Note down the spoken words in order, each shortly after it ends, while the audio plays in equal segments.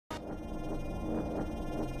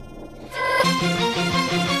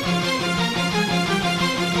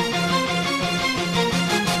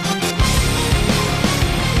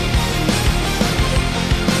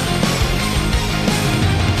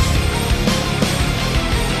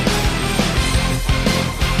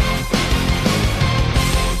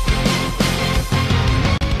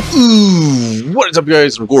What is up,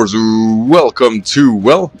 guys? Of course, welcome to,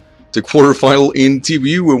 well, the quarterfinal in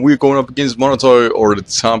TBU, and we're going up against Monotoy or the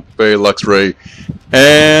Tampa Bay Luxray.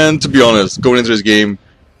 And to be honest, going into this game,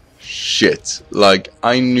 shit. Like,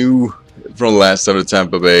 I knew from the last time that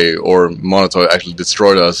Tampa Bay or Monotoy actually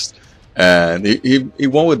destroyed us, and he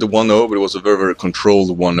won with the 1-0, but it was a very, very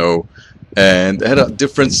controlled 1-0. And I had a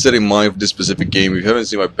different set in mind for this specific game. If you haven't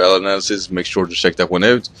seen my battle analysis, make sure to check that one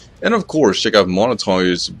out. And of course, check out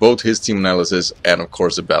Monotoy's, both his team analysis and of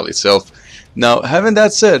course the battle itself. Now, having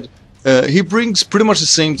that said, he brings pretty much the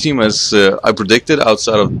same team as I predicted,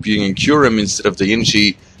 outside of being in Kyurem instead of the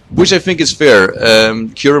Inchi, which I think is fair.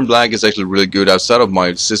 Kyurem Black is actually really good. Outside of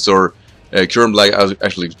my sister, Kyurem Black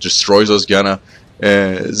actually destroys us, Ghana.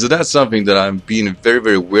 So that's something that I'm being very,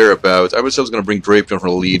 very aware about. I myself was going to bring Drapion for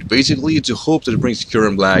the lead, basically to hope that it brings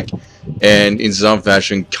Kyurem Black, and in some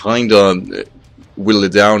fashion, kind of whittle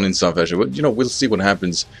it down in some fashion. But, you know, we'll see what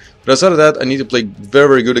happens. But outside of that, I need to play very,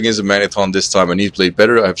 very good against the Magneton this time. I need to play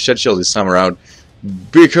better. I have Shed Shell this time around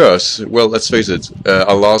because, well, let's face it,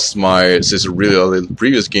 I lost my sister really early in the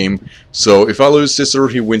previous game. So if I lose sister,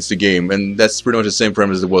 he wins the game. And that's pretty much the same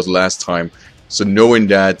premise as it was last time. So knowing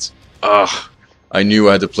that, I knew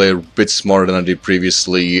I had to play a bit smarter than I did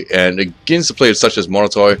previously, and against a player such as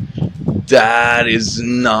Monotoy, that is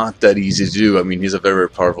not that easy to do. I mean, he's a very, very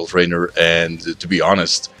powerful trainer, and to be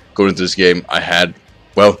honest, going into this game, I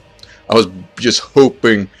was just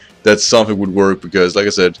hoping that something would work, because, like I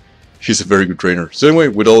said, he's a very good trainer. So anyway,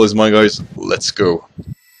 with all this in mind, guys, let's go.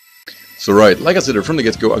 So right, like I said, from the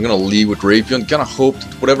get-go, I'm gonna lead with Drapion, gonna hope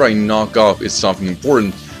that whatever I knock off is something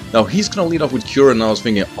important. Now he's gonna lead off with Cure, and I was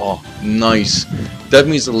thinking, oh, nice. That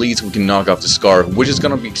means at least we can knock off the Scar, which is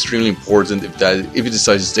gonna be extremely important if he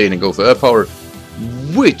decides to stay in and go for Air Power,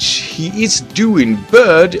 which he is doing.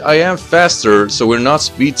 But I am faster, so we're not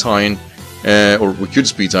speed tying, or we could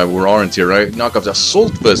speed tie, but we aren't here, right? Knock off the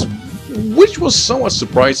Assault Vest, which was somewhat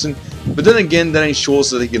surprising. But then again, that ensures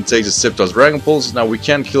that he can take the Sceptile's Dragon Pulse. Now we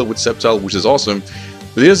can kill it with Sceptile, which is awesome.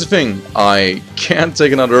 But here's the thing, I can't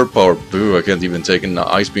take another Earth Power. Boo, I can't even take an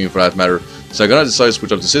Ice Beam for that matter. So I'm gonna decide to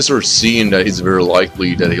switch up to Scissor, seeing that it's very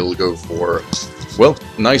likely that he'll go for, well,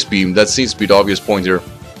 an Ice Beam. That seems to be the obvious point here.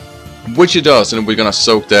 Which it does, and we're gonna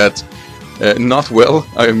soak that. Not well.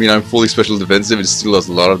 I mean, I'm fully special defensive, it still does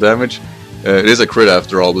a lot of damage. It is a crit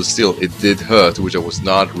after all, but still, it did hurt, which I was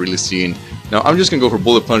not really seeing. Now, I'm just gonna go for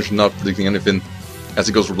Bullet Punch, not predicting anything, as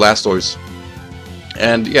it goes for Blastoise.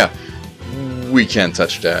 And yeah, we can't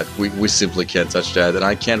touch that. We simply can't touch that, and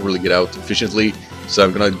I can't really get out efficiently, so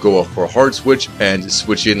I'm gonna go off for a hard switch and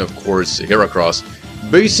switch in, of course, Heracross.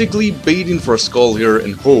 Basically baiting for a Skull here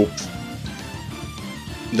and hope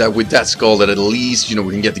that with that Skull that at least, you know,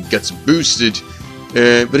 we can get the Guts boosted.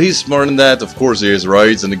 But he's smarter than that, of course he is,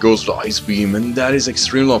 right? And it goes for the Ice Beam, and that is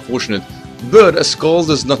extremely unfortunate. But a Skull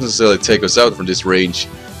does not necessarily take us out from this range.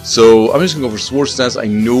 So I'm just gonna go for Swords Stance. I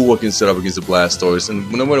know I can set up against the Blastoise,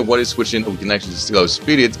 and no matter what he's switching, we can actually still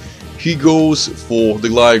outspeed it. He goes for the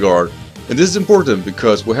Gligar, and this is important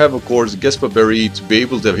because we have, of course, Gespa Berry to be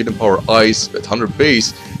able to have Hidden Power Ice at 100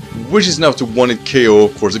 base, which is now to 1-hit KO,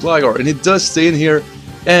 of course, the Gligar, and it does stay in here,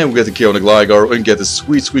 and we get the KO on the Gligar and get the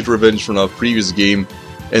sweet, sweet revenge from our previous game,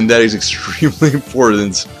 and that is extremely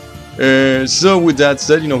important. So with that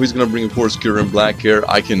said, you know, he's gonna bring, of course, Kyurem Black here.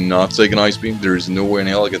 I cannot take an Ice Beam. There is no way in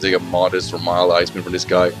hell I can take a modest or mild Ice Beam from this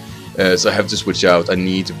guy. So I have to switch out. I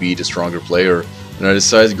need to be the stronger player. And I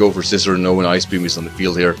decided to go for Scissor, knowing Ice Beam is on the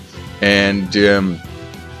field here. And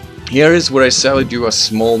here is where I sadly do a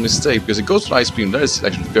small mistake, because it goes for Ice Beam. That is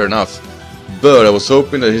actually fair enough. But I was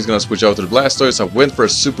hoping that he's gonna switch out to the Blastoise. I went for a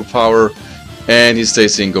Superpower, and he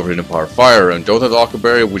stays in, go for Hidden Power Fire, and don't have Aqua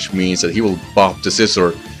Berry, which means that he will bop the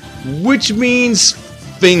Scissor. Which means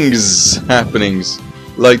things happenings.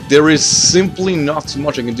 Like, there is simply not too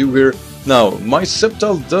much I can do here. Now, my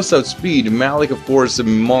Sceptile does outspeed. Malik, of course, the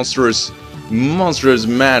monstrous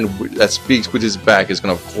man that speaks with his back, is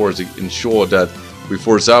gonna, of course, ensure that we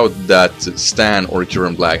force out that Stan or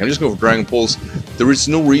Kyurem Black. I'm just going for Dragon Pulse. There is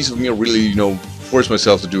no reason for me to really, you know, force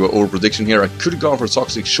myself to do an over prediction here. I could have gone for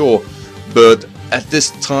Toxic, sure, but at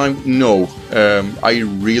this time, no. I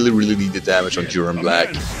really need the damage on Kyurem Black.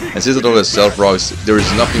 And since I don't have Self-Rocks, there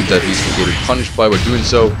is nothing that he's going to be punished by doing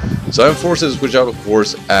so. So I'm forced to switch out, of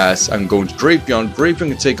course, as I'm going to Drapion. Drapion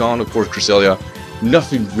can take on, of course, Cresselia.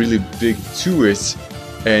 Nothing really big to it.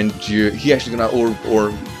 And he actually gonna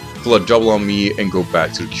or pull a double on me and go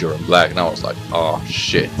back to the Kyurem Black. And I was like, oh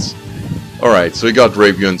shit. Alright, so we got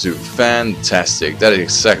Drapion too. Fantastic. That is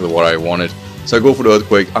exactly what I wanted. So I go for the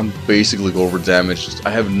Earthquake. I'm basically over damaged.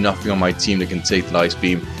 I have nothing on my team that can take the Ice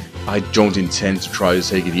Beam. I don't intend to try to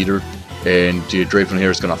take it either. and Draven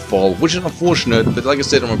here is gonna fall, which is unfortunate, but like I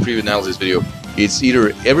said in my previous analysis video, it's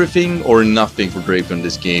either everything or nothing for Draven in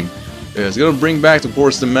this game. It's gonna bring back, of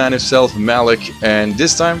course, the man himself, Malik, and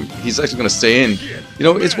this time he's actually gonna stay in. You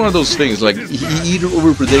know, it's one of those things, like, he either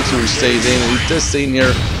overpredicts or he stays in, and he does stay in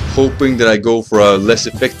here hoping that I go for a less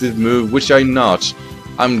effective move, which I'm not.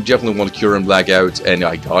 I'm definitely want to Cure and Black out, and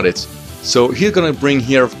I got it. So he's gonna bring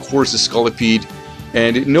here, of course, the Scolipede,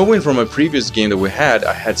 and knowing from my previous game that we had,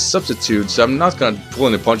 I had Substitute, so I'm not gonna pull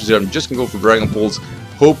any punches here, I'm just gonna go for Dragon Pulse,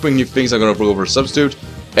 hoping he thinks I'm gonna go for a Substitute,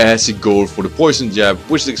 as he goes for the Poison Jab,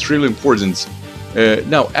 which is extremely important.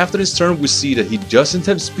 Now, after this turn, we see that he doesn't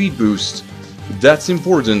have Speed Boost. That's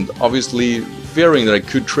important, obviously, fearing that I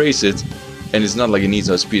could trace it, and it's not like he needs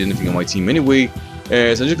to speed anything on my team anyway. So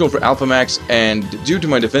I'm just going for Alpha Max, and due to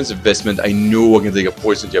my defensive investment, I know I can take a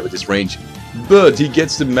Poison Jab at this range. But he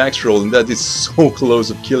gets the max roll, and that is so close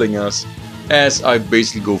of killing us, as I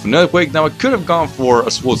basically go for another Quake. Now, I could have gone for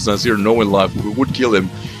a Sword Stance here, knowing life would kill him,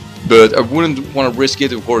 but I wouldn't want to risk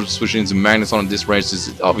it. Of course, switching into Magneton at this range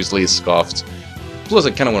is obviously scoffed. Plus,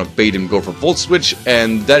 I kind of want to bait him, go for Volt Switch,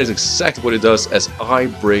 and that is exactly what it does, as I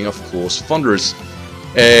bring, of course, Thunders.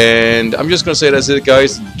 And I'm just gonna say that's it,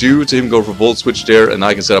 guys. Due to him go for Volt Switch there, and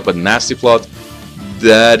I can set up a nasty plot,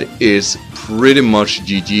 that is pretty much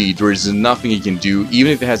GG. There is nothing he can do,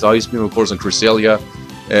 even if it has Ice Beam, of course, on Cresselia.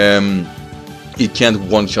 He can't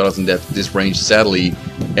one-shot us in this range, sadly.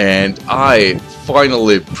 And I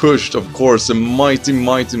finally pushed, of course, a mighty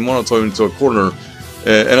Monitor into a corner.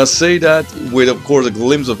 And I say that with, of course, a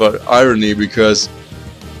glimpse of irony, because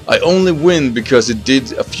I only win because it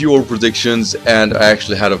did a few over predictions, and I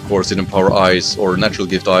actually had, of course, Hidden Power Eyes or Natural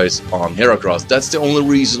Gift Eyes on Heracross. That's the only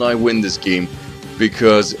reason I win this game,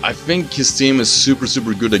 because I think his team is super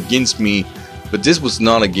good against me. But this was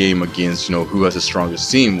not a game against, you know, who has the strongest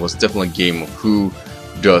team. It was definitely a game of who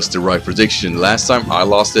does the right prediction. Last time I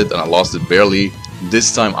lost it, and I lost it barely.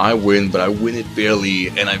 This time I win, but I win it barely,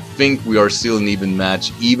 and I think we are still an even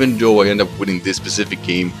match. Even though I end up winning this specific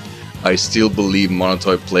game, I still believe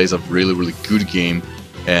Monitor plays a really good game,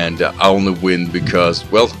 and I only win because,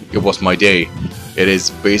 well, it was my day. It is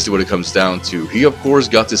basically what it comes down to. He, of course,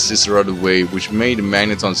 got the Scissor out of the way, which made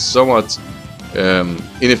Magneton somewhat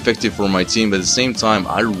ineffective for my team, but at the same time,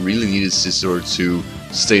 I really needed Scissor to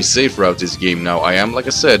stay safe throughout this game. Now, I am, like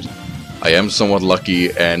I said, I am somewhat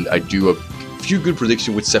lucky, and I do a few good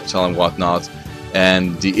predictions with Sceptile and whatnot,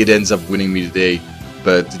 and it ends up winning me today.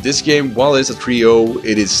 But this game, while it's a 3-0,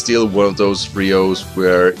 it is still one of those 3-0s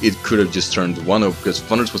where it could have just turned 1-0, because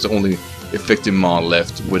Thunders was the only effective mon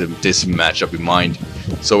left with this matchup in mind.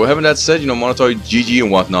 So having that said, you know, Monitor, GG and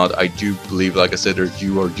whatnot, I do believe, like I said, that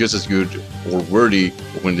you are just as good or worthy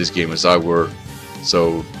of winning this game as I were.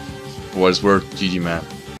 So, for what it's worth, GG, man.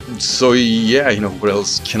 So yeah, you know, what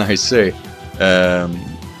else can I say?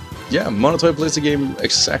 Yeah, Monitor plays the game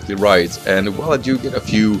exactly right, and while I do get a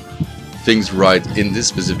few things right in this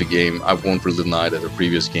specific game, I won't really deny that the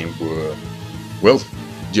previous game were, well,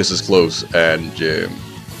 just as close, and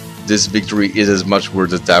this victory is as much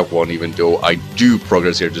worth as that one, even though I do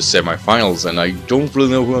progress here to semi-finals, and I don't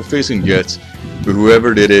really know who I'm facing yet, but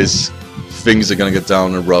whoever it is, things are gonna get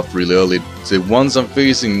down and rough really early. The ones I'm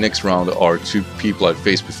facing next round are two people I've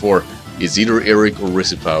faced before. It's either Eric or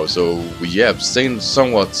Risipao, so yeah, I'm staying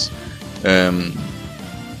somewhat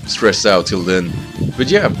stressed out till then.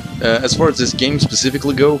 But yeah, as far as this game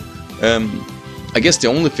specifically go, I guess the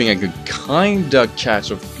only thing I could kinda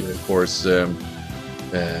catch, of course,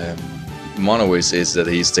 Monoways, is that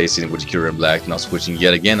he stays in with Cure and Black, not switching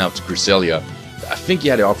yet again out to Cresselia. I think he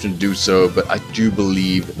had the option to do so, but I do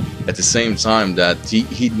believe at the same time that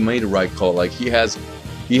he made the right call. Like, he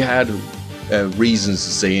had reasons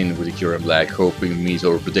to stay in with the Cure and Black, hoping me to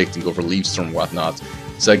overpredict and go for Leaf Storm and whatnot.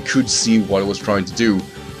 So I could see what I was trying to do,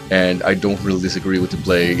 and I don't really disagree with the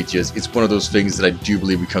play. It's one of those things that I do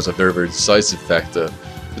believe becomes a very decisive factor.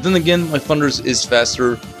 But then again, my Thunders is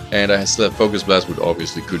faster, and I still have Focus Blast, which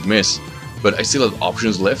obviously could miss. But I still have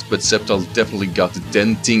options left, but Sceptile definitely got the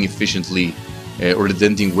denting efficiently, or the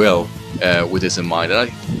denting well, with this in mind. And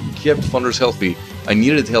I kept Thunders healthy. I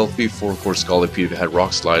needed it healthy for, of course, Scolipede if it had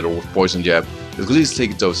Rock Slide or Poison Jab. It could at least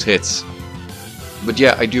take those hits. But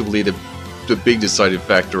yeah, I do believe that the big deciding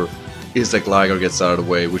factor is that Gligar gets out of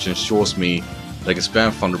the way, which ensures me that I can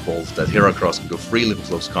spam Thunderbolt, that Heracross can go freely for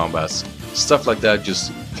close combats. Stuff like that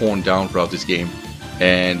just pawned down throughout this game,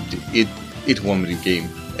 and it won me the game.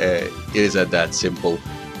 It is that simple.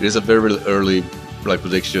 It is a very early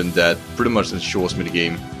prediction that pretty much ensures me the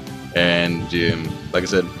game, and like I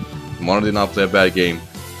said, Mono did not play a bad game.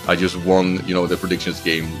 I just won, you know, the predictions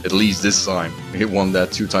game, at least this time. He won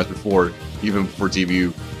that 2 times before, even for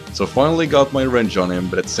TBU. So finally got my revenge on him,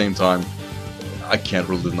 but at the same time, I can't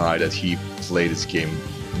really deny that he played his game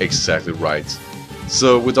exactly right.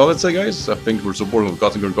 So with all that said, guys, I think we're supporting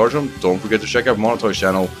Gothenburg Garchomps. Don't forget to check out Monatoy's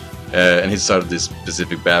channel and his side of this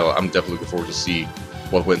specific battle. I'm definitely looking forward to see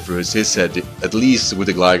what went through his head, at least with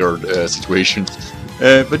the Gligar situation.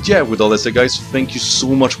 But yeah, with all that said, guys, thank you so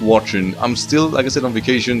much for watching. I'm still, like I said, on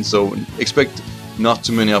vacation, so expect not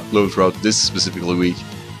too many uploads throughout this specific week.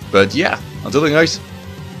 But yeah, until then, guys,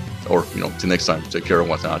 or till next time, take care and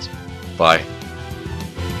whatnot. Bye.